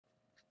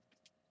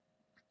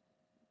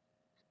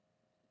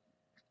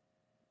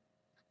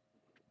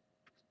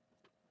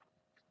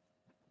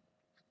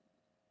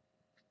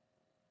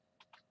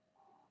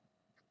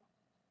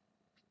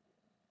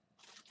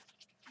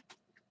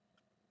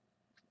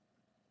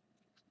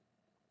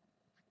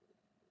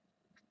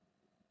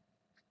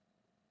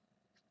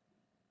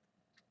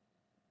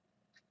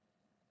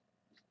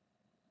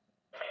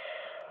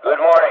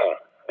morning.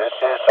 This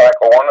is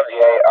Cycle 1 of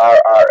the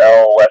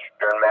ARRL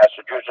Western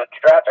Massachusetts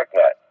Traffic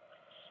Net.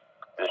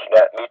 This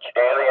net meets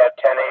daily at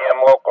 10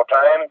 a.m. local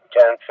time,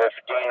 10:15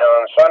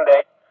 on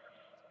Sunday,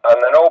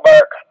 on the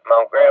Nobark,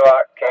 Mount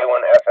Greylock,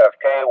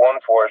 K1FFK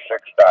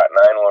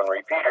 146.91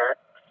 repeater,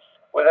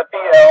 with a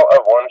PL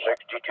of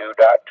 162.2.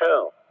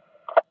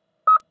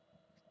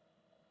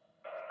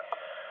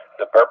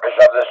 The purpose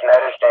of this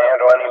net is to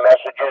handle any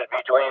messages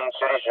between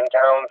cities and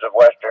towns of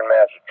Western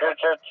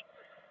Massachusetts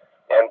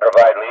and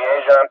provide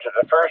liaison to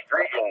the first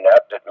region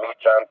net that meets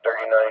on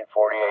 3948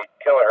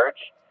 kilohertz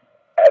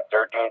at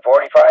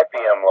 13:45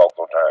 p.m.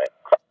 local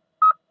time.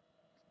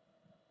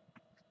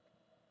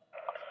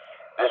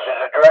 This is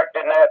a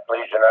directed net.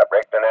 Please do not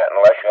break the net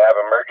unless you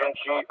have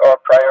emergency or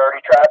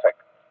priority traffic.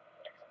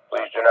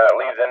 Please do not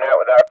leave the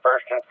net without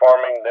first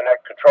informing the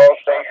net control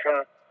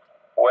station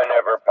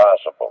whenever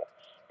possible.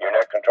 Your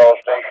net control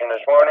station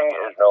this morning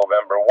is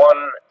November 1,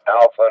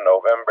 Alpha,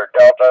 November,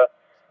 Delta.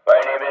 My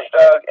name is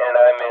Doug, and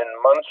I'm in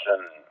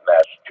Munson,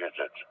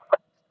 Massachusetts.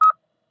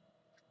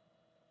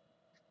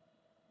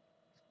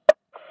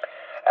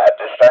 At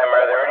this time,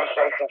 are there any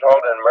stations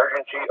holding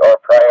emergency or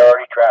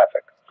priority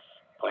traffic?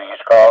 Please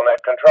call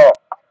net control.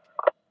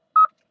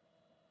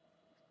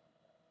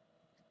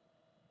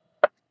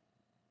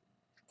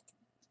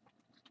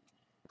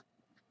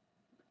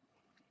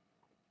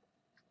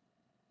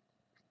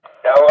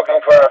 Now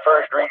looking for our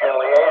first region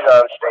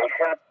liaison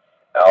station,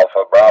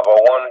 Alpha Bravo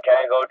 1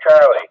 Tango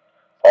Charlie.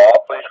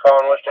 Paul, please call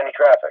and list any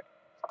traffic.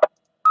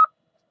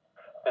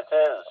 This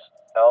is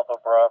Alpha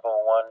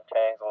Bravo 1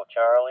 Tango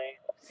Charlie,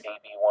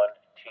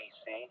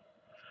 AB1TC.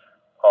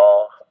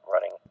 Paul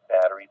running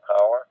battery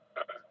power.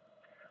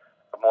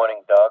 Good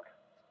morning, Doug.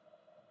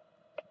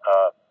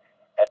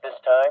 At this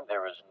time,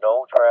 there is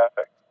no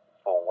traffic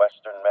for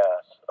Western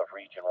Mass of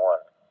Region 1.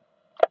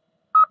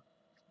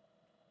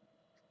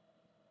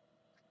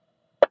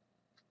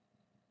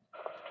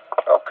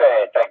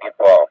 Okay, thank you,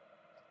 Paul.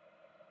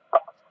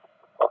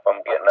 Hope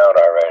I'm getting out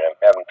all right. I'm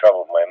having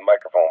trouble with my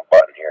microphone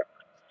button here.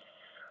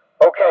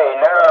 Okay,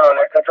 now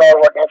net control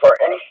looking for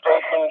any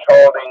stations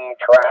holding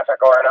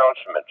traffic or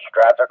announcements.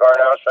 Traffic or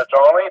announcements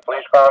only,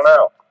 please call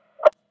now.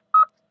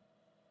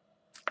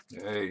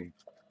 Hey,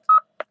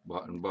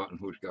 button,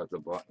 who's got the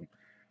button?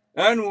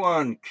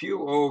 N1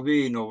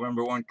 QOV,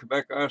 November 1,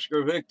 Quebec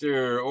Oscar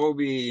Victor, OB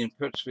in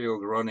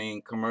Pittsfield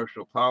running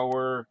commercial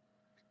power.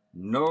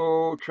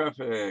 No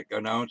traffic.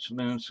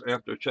 Announcements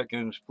after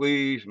check-ins,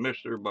 please,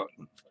 Mr.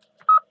 Button.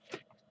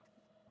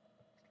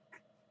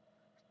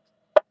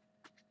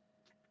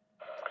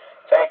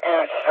 Thank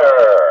you,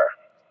 sir.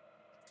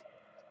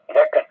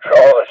 Net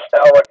control is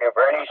now looking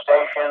for any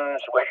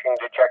stations wishing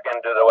to check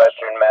into the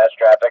Western Mass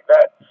traffic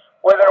net,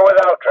 with or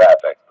without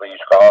traffic. Please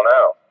call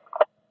now.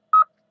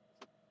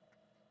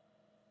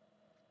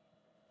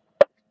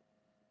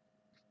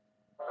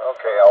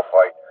 Okay, I'll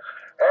fight.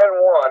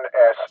 N1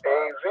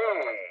 SAV,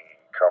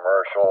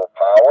 commercial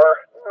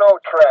power, no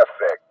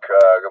traffic.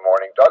 Good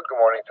morning, Doug. Good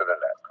morning to the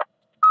net.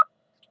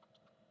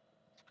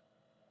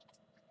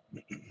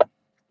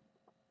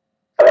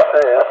 This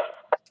is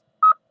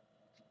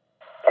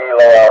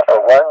Kilo Alpha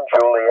 1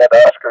 Juliet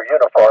Oscar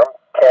Uniform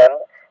 10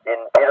 in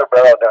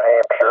Peterborough, New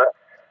Hampshire.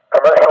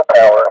 Commercial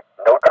power,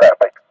 no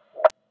traffic.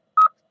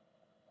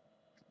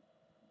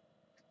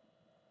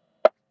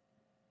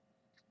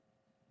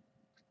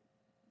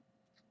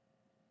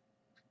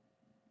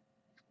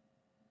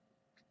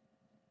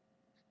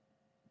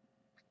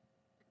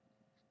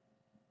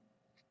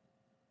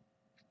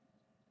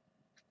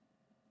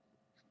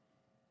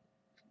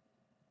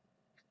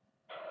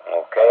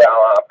 Okay,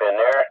 I'll hop in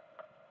there.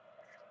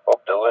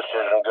 Hope the list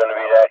isn't going to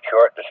be that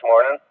short this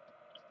morning.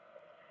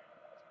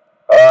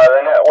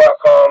 The net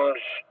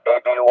welcomes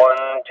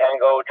AB1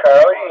 Tango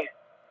Charlie.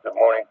 Good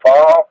morning,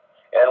 Paul.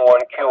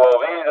 N1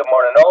 QOV. Good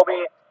morning,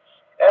 Obi.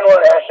 N1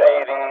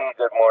 SAV.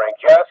 Good morning,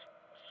 Jeff.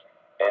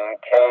 And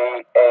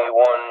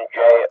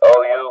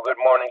KA1JOU.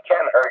 Good morning,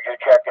 Ken. Heard you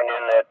checking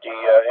in at the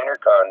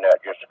intercon net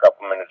just a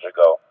couple minutes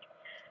ago.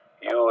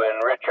 You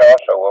and Rich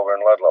also over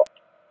in Ludlow.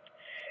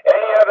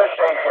 Any other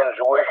stations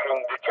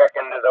wishing to check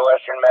into the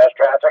Western Mass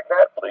traffic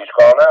net, please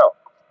call now.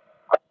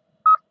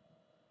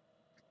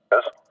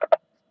 Yes.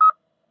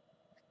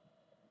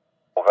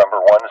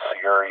 November 1,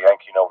 Sierra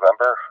Yankee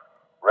November,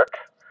 Rick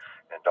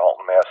in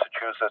Dalton,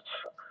 Massachusetts.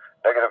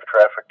 Negative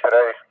traffic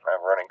today.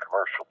 I'm running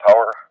commercial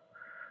power.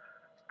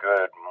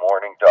 Good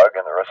morning, Doug,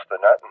 and the rest of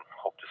the net, and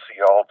hope to see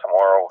you all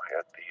tomorrow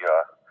at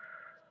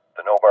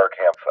the Nobark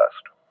Ham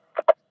Fest.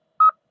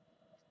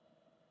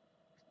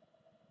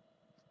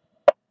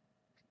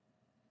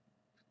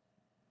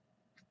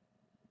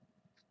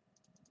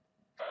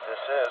 This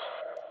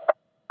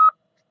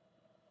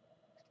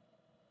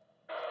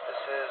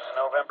is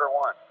November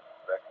 1.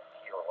 Quebec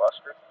Kilo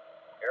Oscar.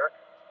 Eric,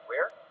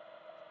 where?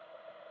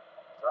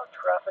 Road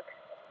traffic,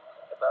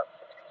 about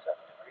 67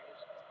 degrees,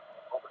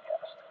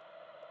 overcast.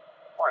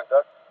 Morning,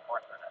 Doug.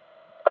 Morning, Minute.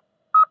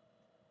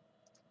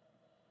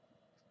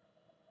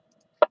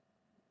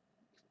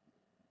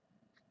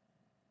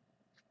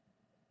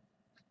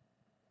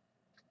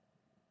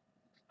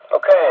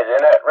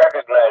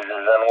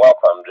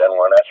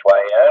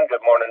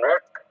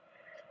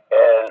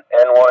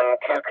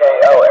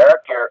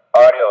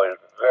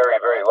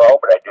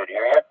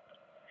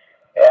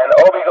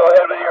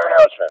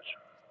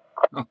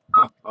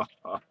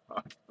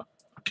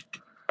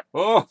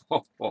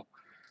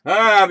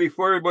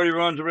 before everybody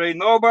runs away,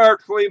 No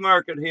Bark Flea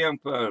Market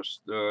Hamfest.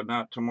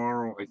 Not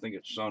tomorrow. I think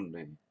it's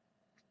Sunday.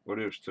 What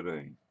is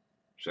today?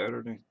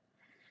 Saturday?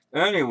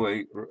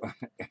 Anyway,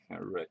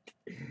 Rick.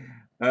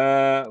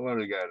 What do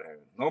we got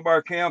here? No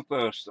Bark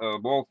Hamfest.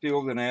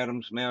 Ballfield in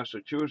Adams,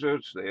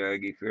 Massachusetts. The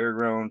Aggie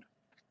Fairground.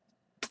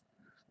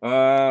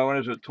 When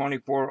is it?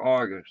 24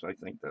 August. I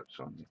think that's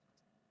Sunday.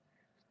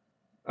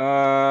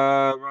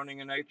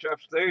 Running an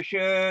HF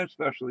station,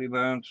 special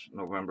events,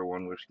 November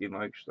 1 Whiskey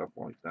Mike, stuff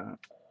like that.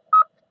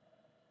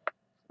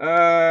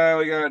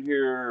 We got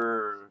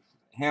here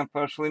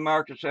Hamfest Flea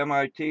Markets,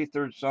 MIT,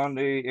 third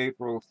Sunday,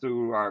 April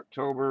through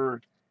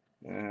October.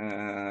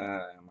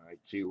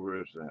 MIT,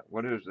 where is that?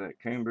 What is that?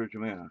 Cambridge,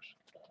 Mass.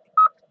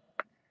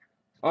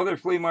 Other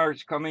flea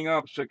markets coming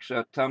up, 6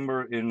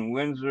 September in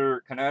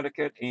Windsor,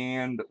 Connecticut,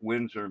 and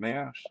Windsor,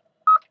 Mass.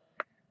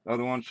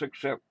 Other one,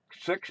 6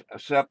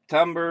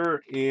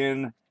 September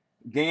in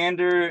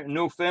Gander,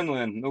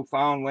 Newfoundland,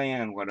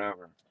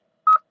 whatever.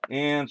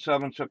 And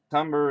 7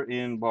 September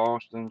in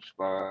Boston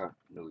Spa,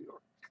 New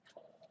York.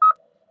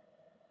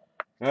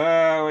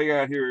 We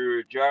got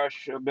here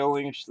Josh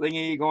Billings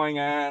Thingy going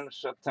on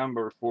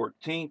September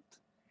 14th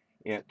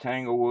at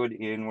Tanglewood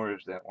in, where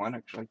is that,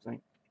 Lenox, I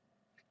think.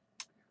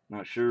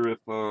 Not sure if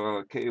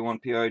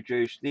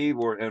K1PIJ Steve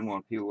or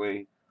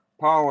N1POA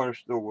Paul are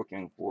still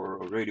looking for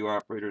radio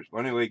operators.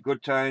 But anyway,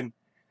 good time.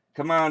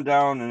 Come on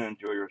down and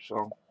enjoy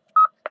yourself.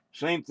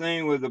 Same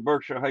thing with the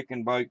Berkshire Hike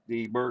and Bike,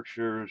 the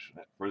Berkshires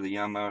for the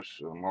MS,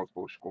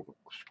 Multiple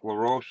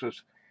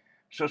Sclerosis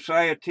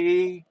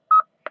Society,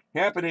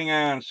 happening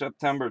on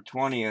September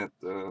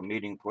 20th,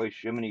 meeting place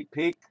Jiminy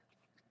Peak.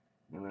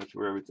 And that's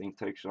where everything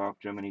takes off,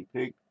 Jiminy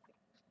Peak.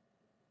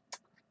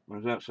 What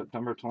is that,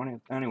 September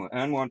 20th? Anyway,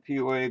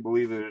 N1POA, I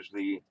believe it is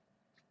the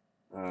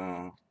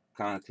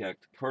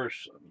contact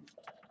person.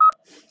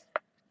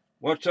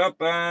 What's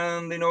up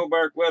on the No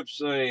Bark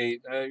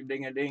website?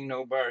 Ding-a-ding,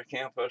 No Bark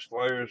campus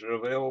flyers are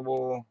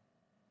available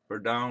for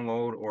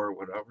download or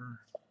whatever.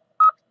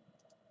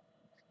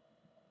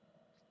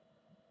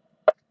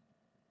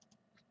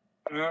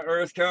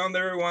 Earth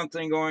calendar, one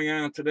thing going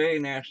on today,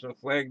 National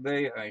Flag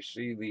Day. I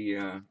see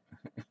the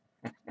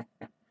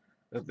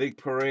the big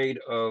parade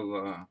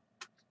of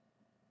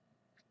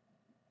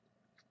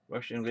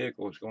Russian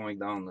vehicles going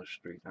down the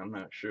street. I'm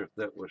not sure if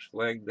that was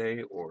Flag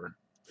Day or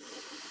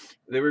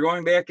they were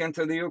going back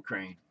into the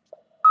Ukraine.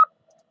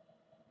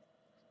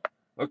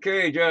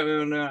 Okay,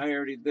 John, I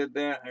already did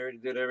that. I already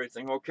did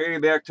everything. Okay,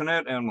 back to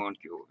net and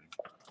 1Q.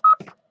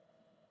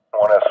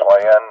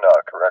 1SYN,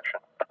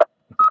 correction.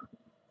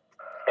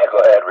 Yeah, go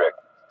ahead, Rick.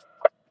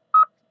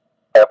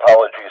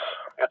 Apologies,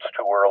 it's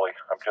too early.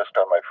 I'm just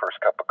on my first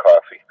cup of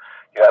coffee.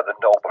 Yeah, the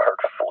No Bark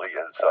Flea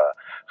is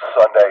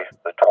Sunday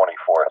the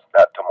 24th,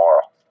 not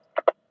tomorrow.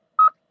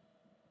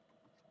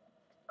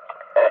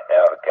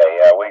 Okay,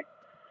 yeah, we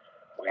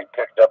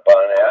picked up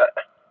on that.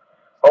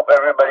 Hope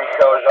everybody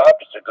shows up.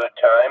 It's a good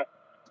time.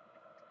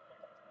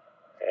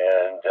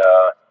 And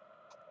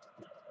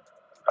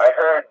I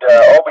heard,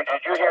 Obi,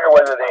 did you hear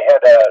whether they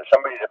had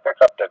somebody to pick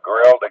up the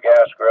grill, the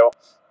gas grill?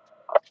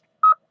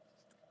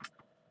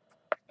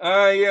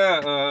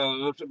 Yeah,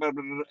 it's about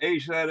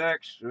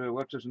AZX,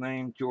 what's his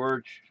name,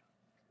 George,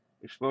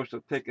 is supposed to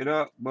pick it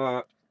up,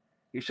 but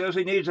he says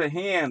he needs a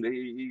hand.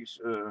 He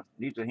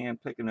needs a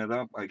hand picking it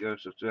up. I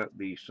guess it's at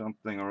the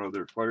something or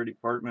other fire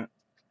department.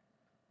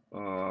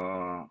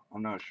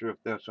 I'm not sure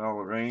if that's all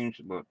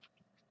arranged, but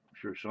I'm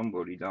sure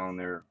somebody down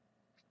there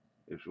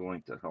is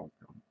willing to help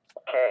him.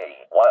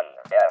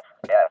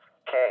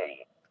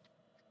 K1FFK.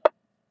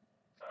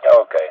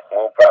 Okay,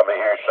 we'll probably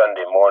hear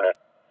Sunday morning.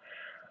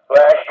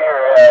 Last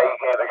year, he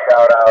gave a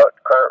shout out.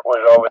 Kurt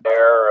was over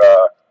there,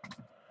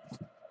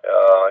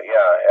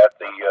 at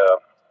the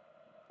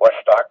West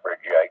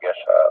Stockbridge, I guess,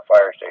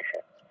 fire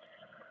station.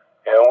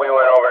 And we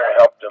went over and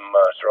helped him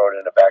throw it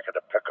in the back of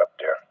the pickup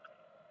there.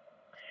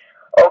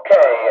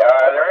 Okay,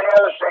 are there any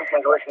other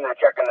stations wishing to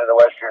check into the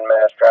Western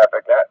Mass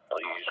Traffic Net?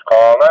 Please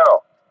call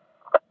now.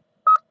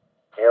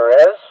 Here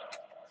is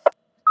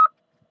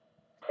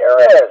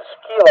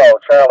Kilo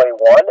Charlie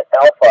 1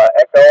 Alpha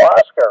Echo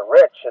Oscar,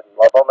 Rich in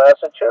Lovell,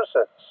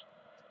 Massachusetts.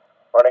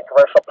 Running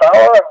commercial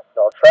power,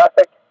 no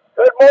traffic.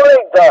 Good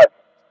morning, Doug.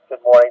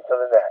 Good morning to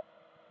the net.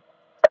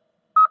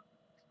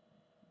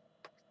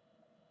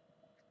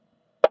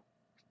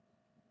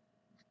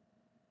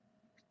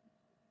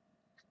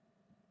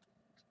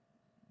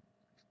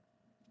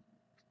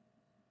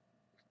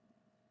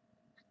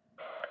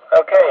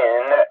 Okay,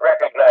 and that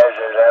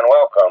recognizes and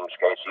welcomes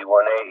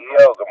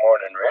KC1AEO. Good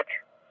morning, Rich.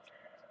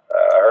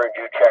 I heard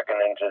you checking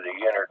into the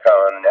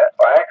intercom net.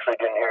 I actually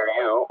didn't hear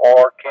you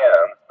or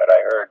Ken, but I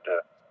heard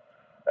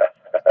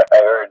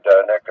I heard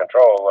net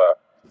control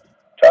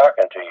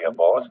talking to you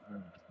both.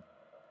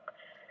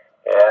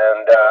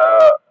 And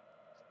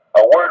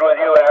a word with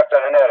you after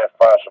the net, if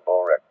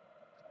possible, Rick.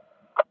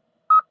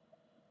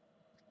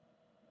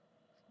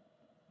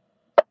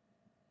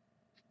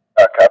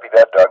 Copy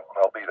that, Doug.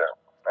 I'll be there.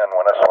 And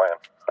 1SYN.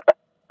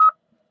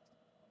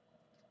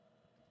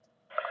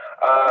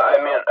 I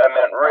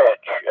meant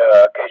Rich,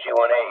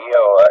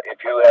 KC1AEO.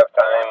 If you have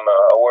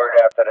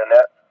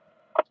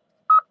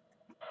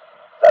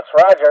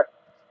Roger.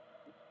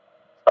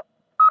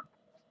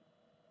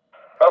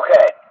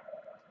 Okay.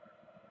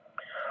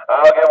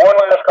 I'll give one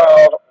last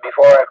call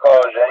before I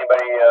close.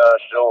 Anybody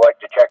still like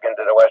to check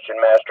into the Western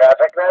Mass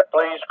Traffic Net?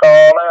 Please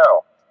call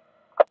now.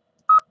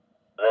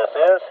 This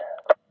is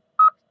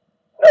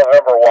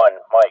November 1,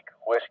 Mike,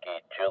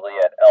 Whiskey,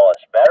 Juliet,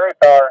 Ellis, Battery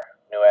Power,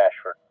 New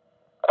Ashford.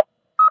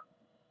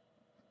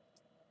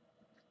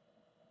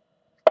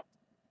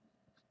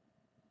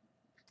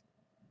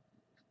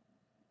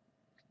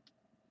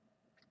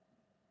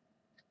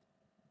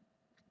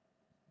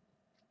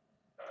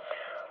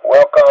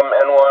 Welcome,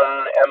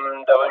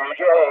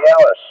 N1MWJ,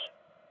 Alice.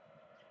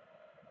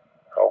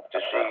 Hope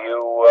to see you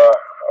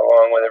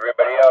along with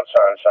everybody else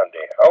on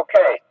Sunday.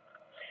 Okay.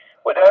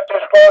 With that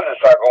disclosure,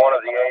 Cycle 1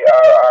 of the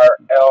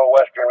ARRL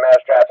Western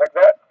Mass Traffic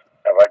Net,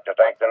 I'd like to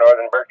thank the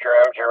Northern Berkshire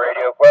Amateur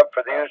Radio Club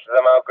for the use of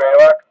the Mount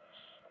Greylock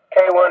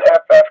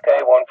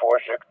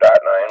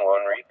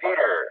K1FFK146.91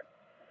 repeater.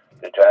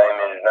 The time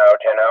is now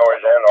 10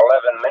 hours and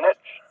 11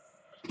 minutes.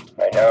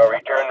 I now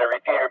return the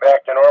repeater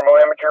back to normal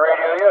amateur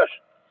radio use.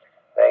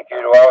 Thank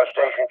you to all the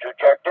stations who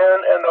checked in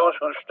and those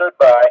who stood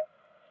by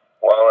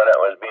while the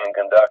net was being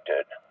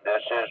conducted.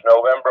 This is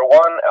November 1,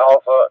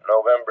 Alpha,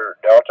 November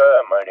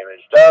Delta. My name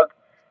is Doug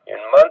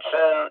in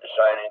Munson,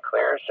 signing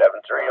clear,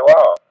 7-3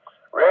 wow.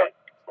 Rich,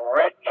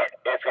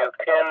 if you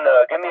can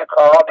give me a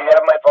call. Do you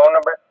have my phone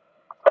number?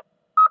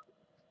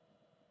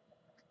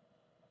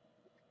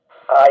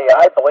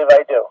 I believe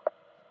I do.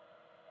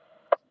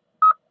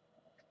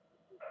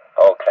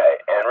 Okay,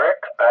 and Rick,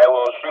 I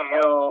will see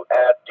you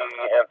at the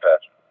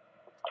Hempfest.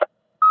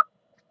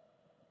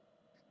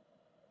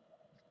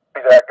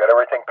 Zach, got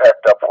everything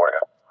packed up for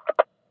you.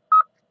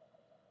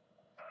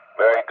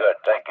 Very good.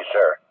 Thank you,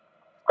 sir.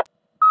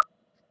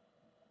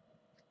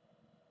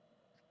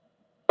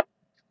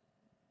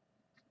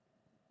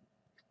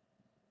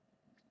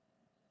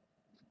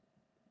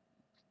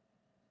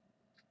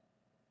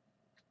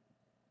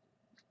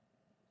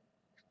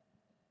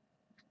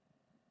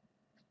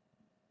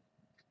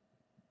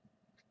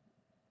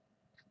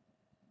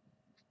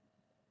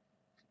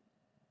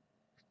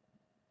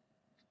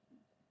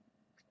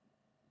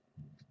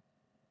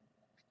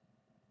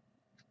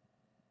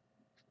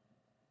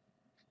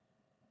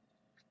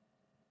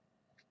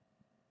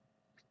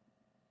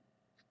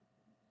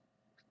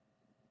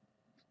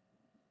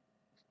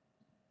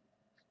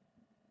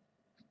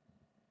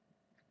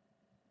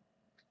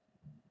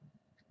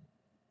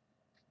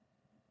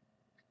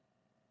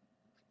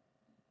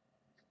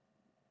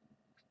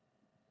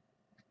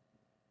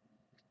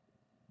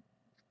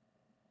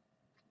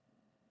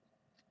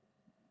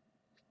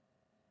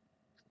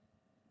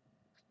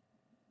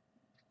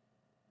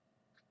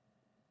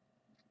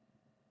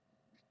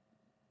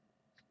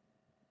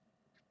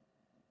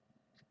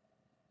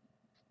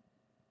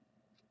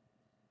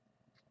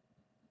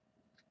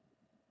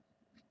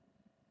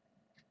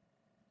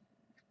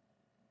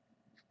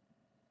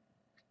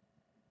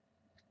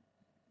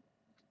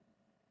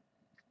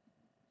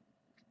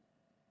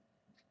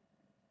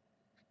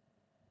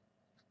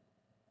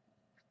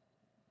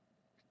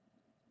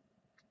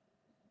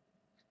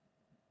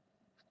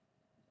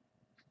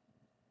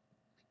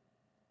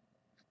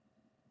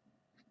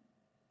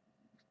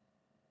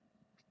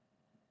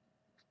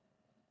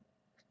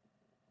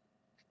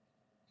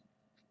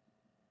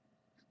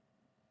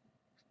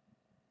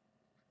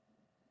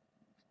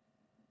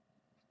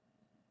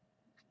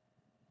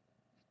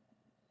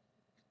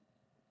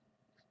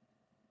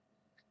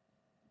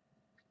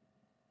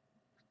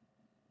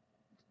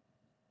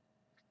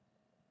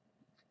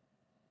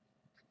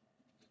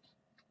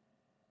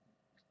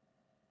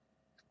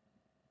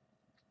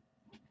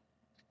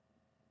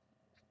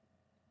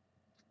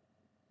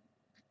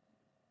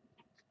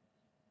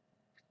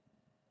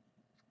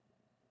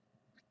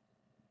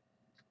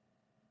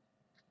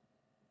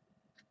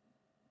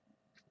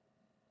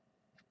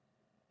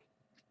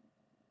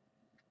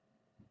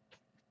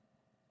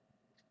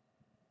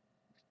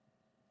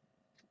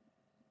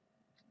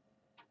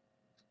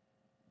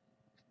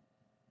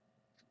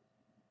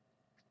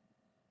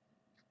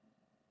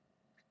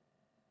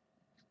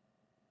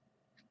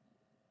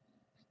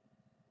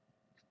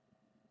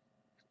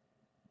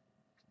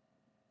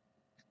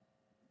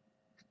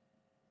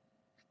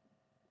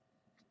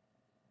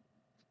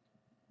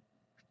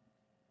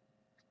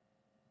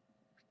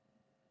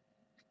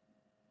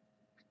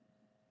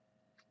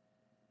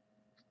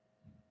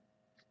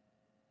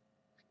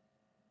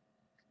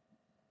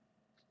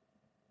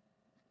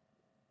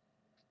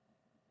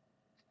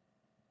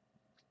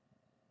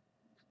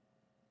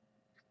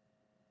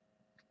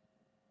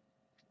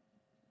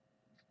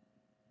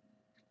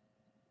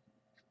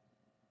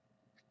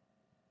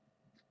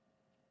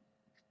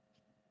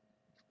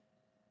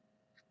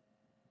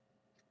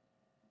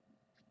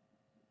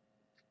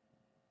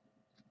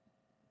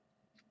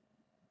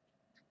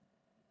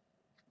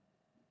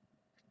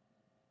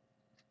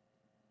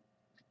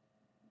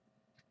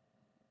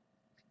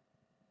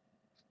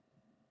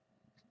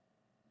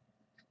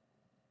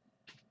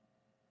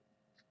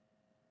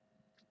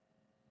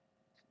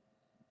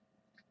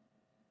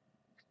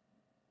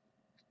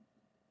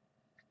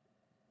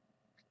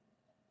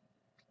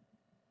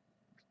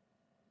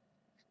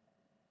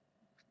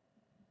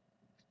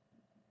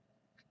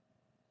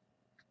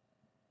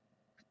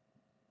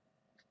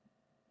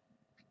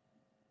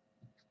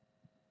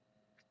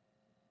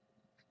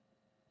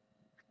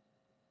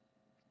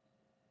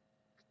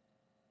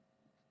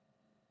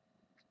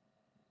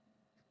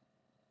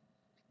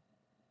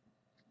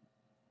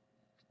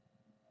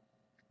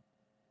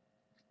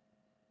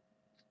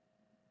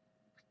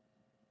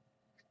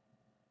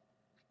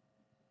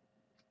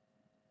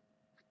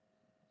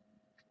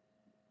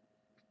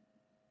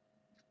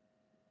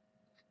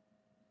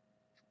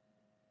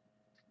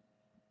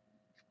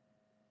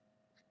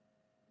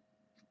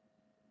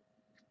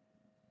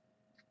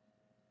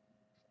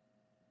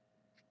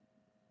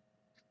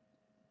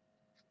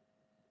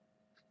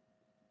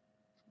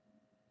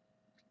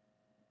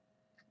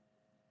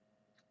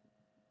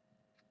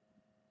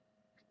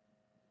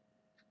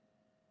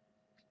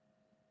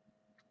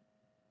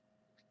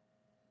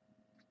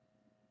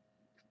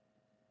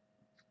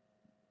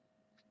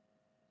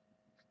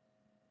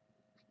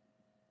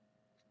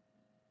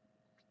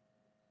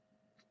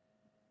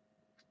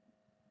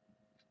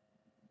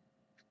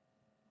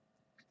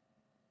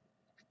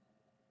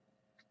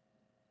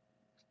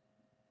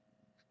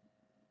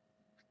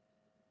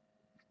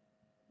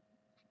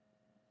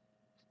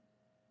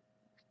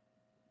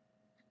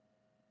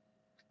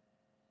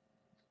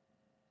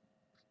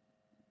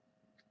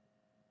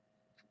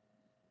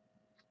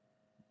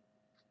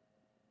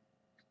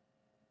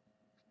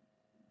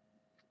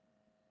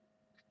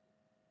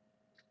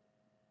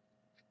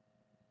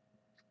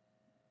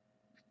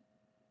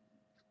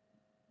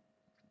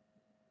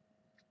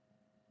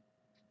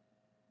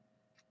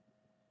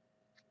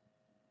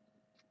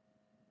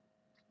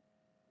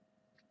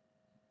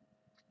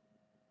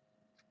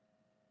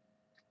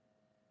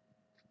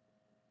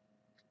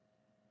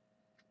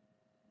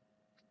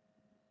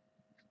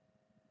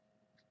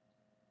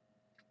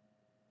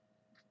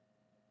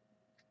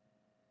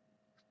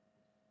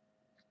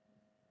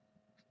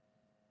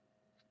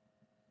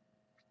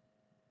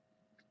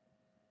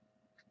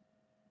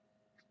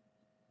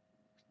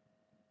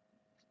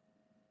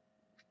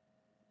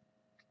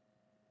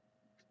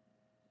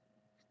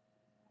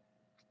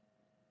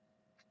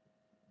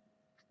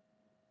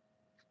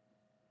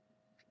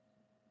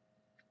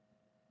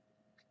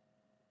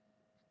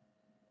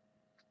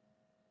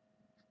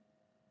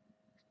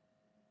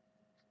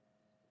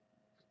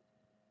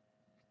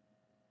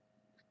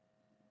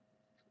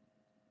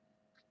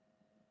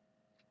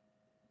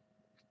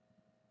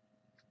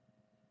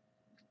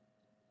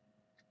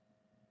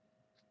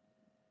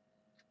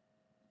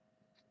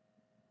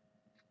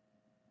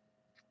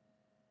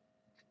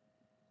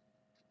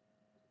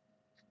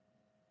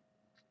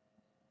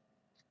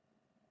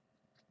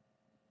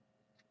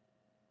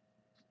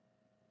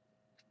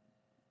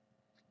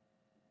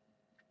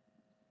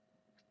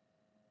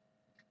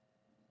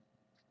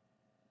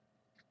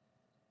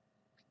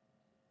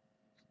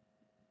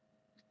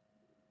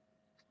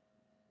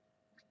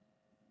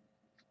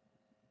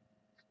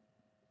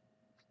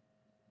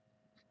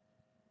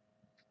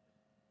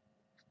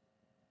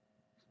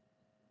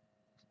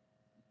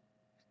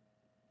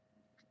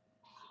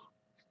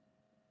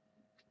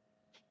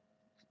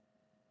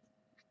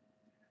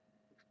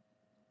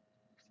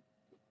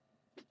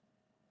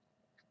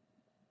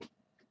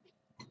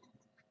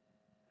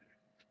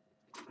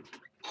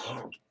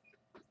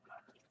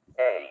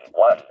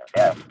 C1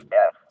 F.